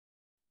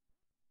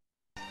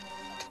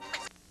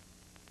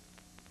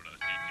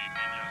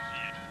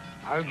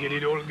I'll get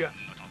it, Olga.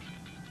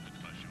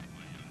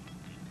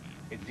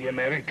 It's the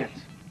Americans.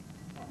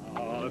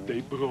 Ah,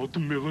 they brought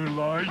Miller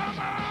Lite. Come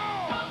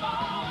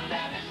on,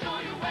 let me show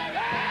you where it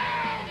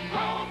is.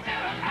 Oh,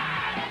 Miller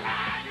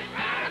Lite.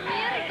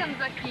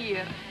 Americans are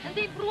here, and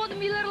they brought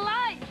Miller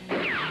Lite.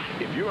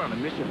 If you're on a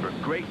mission for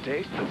great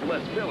taste that's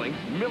less filling,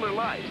 Miller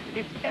Lite.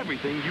 It's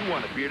everything you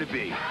want a beer to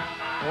be.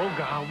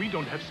 Olga, we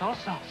don't have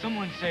salsa.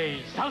 Someone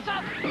say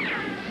salsa?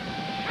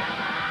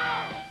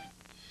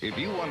 If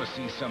you want to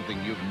see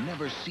something you've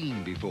never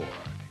seen before,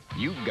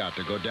 you've got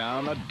to go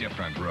down a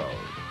different road.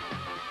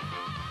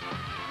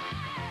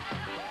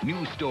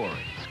 New stories,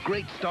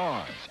 great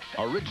stars,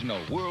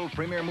 original world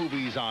premiere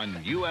movies on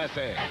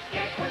USA.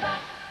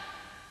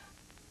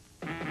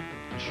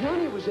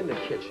 Johnny was in the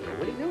kitchen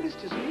when he noticed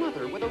his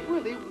mother with a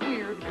really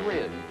weird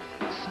grin.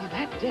 See,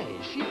 that day,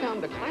 she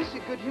found the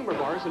classic good humor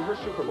bars in her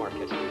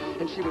supermarket,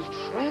 and she was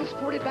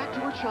transported back to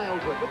her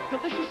childhood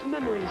with delicious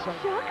memories of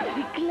chocolate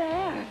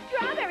eclair,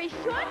 strawberry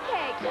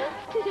shortcake,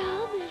 toasted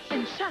almonds,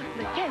 and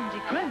chocolate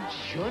candy crunch.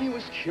 Johnny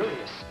was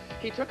curious.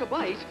 He took a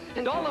bite,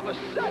 and all of a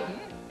sudden,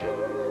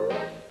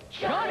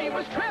 Johnny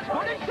was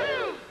transported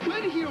too!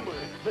 Good humor.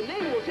 The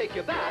name will take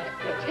you back.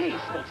 The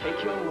taste will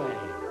take you away.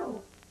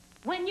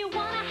 When you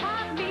want a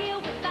hot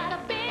meal without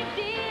a big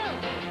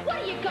deal,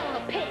 what are you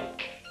gonna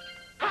pick?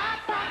 Hot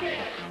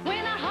Pockets.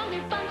 When a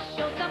hungry bunch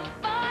shows up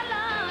for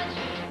lunch,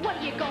 what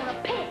are you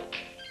gonna pick?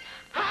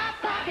 Hot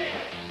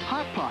Pockets.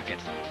 Hot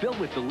Pockets, filled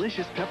with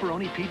delicious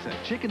pepperoni pizza,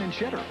 chicken and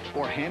cheddar,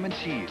 or ham and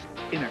cheese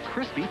in a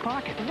crispy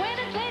pocket. When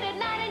it's late at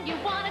night and you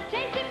want a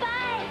tasty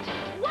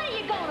bite, what are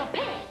you gonna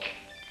pick?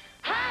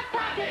 Hot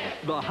Pockets.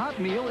 The hot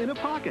meal in a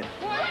pocket.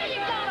 What are you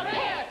gonna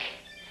pick?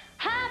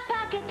 Hot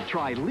Pockets.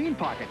 Try Lean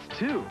Pockets,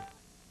 too.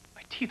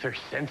 My teeth are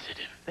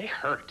sensitive. They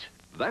hurt.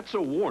 That's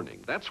a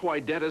warning. That's why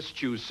dentists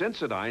choose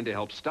Sensodyne to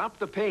help stop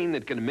the pain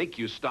that can make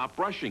you stop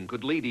brushing,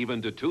 could lead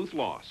even to tooth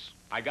loss.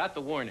 I got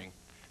the warning.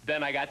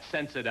 Then I got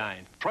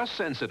Sensodyne. Trust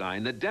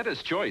Sensodyne, the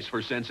dentist's choice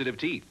for sensitive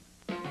teeth.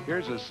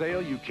 Here's a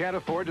sale you can't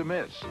afford to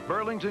miss.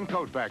 Burlington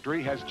Coat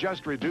Factory has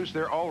just reduced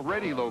their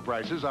already low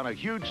prices on a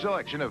huge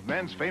selection of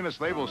men's famous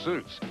label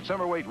suits.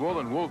 Summer weight wool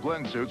and wool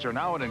blend suits are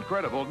now an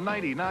incredible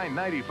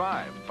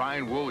 $99.95.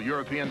 Fine wool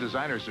European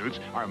designer suits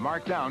are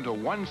marked down to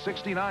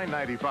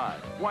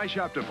 $169.95. Why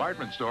shop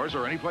department stores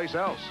or anyplace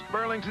else?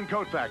 Burlington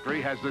Coat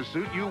Factory has the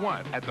suit you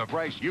want at the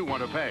price you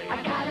want to pay.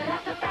 I got it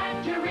at the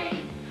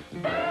factory.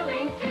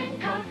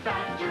 Burlington Coat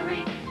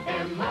Factory.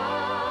 They're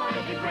more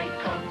than great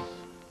coats.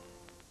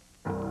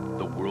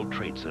 The World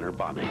Trade Center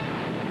bombing.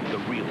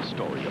 The real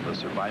story of the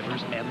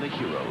survivors and the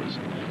heroes.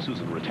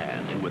 Susan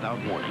Rattan in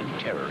Without Warning,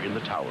 Terror in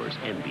the Towers,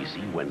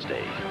 NBC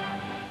Wednesday.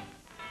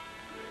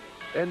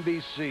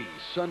 NBC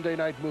Sunday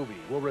Night Movie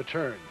will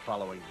return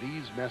following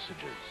these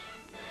messages.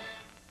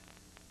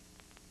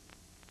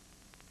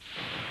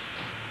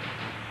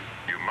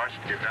 You must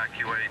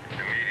evacuate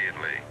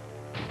immediately.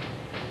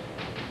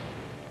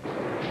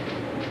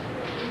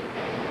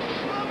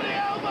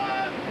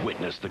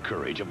 Witness the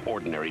courage of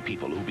ordinary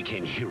people who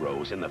became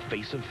heroes in the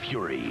face of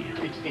fury.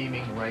 It's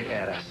aiming right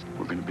at us.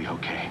 We're gonna be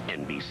okay.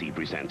 NBC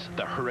presents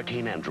the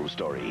Hurricane Andrew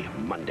story,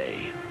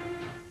 Monday.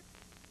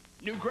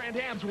 New Grand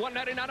Hams,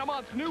 $1.99 a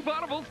month. New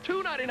Bountifuls,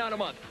 $2.99 a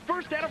month.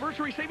 First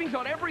anniversary savings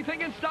on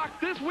everything in stock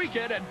this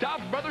weekend at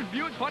Dobbs Brothers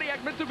Buick Pontiac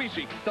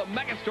Mitsubishi, the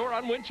mega store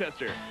on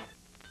Winchester.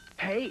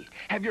 Hey,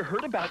 have you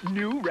heard about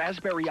new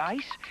raspberry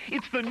ice?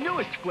 It's the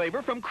newest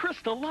flavor from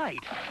Crystal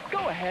Light.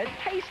 Go ahead,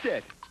 taste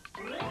it.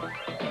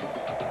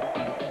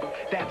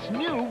 That's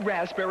new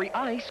raspberry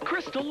ice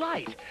Crystal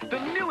Light, the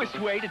newest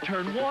way to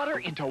turn water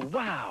into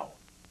wow.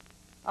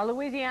 A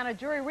Louisiana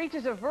jury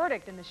reaches a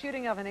verdict in the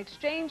shooting of an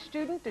exchange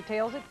student.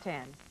 Details at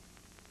 10.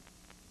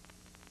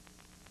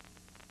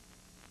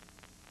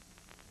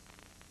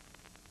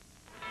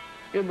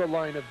 In the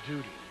Line of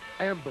Duty,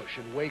 Ambush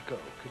in Waco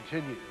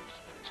continues,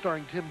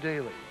 starring Tim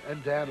Daly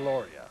and Dan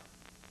Loria.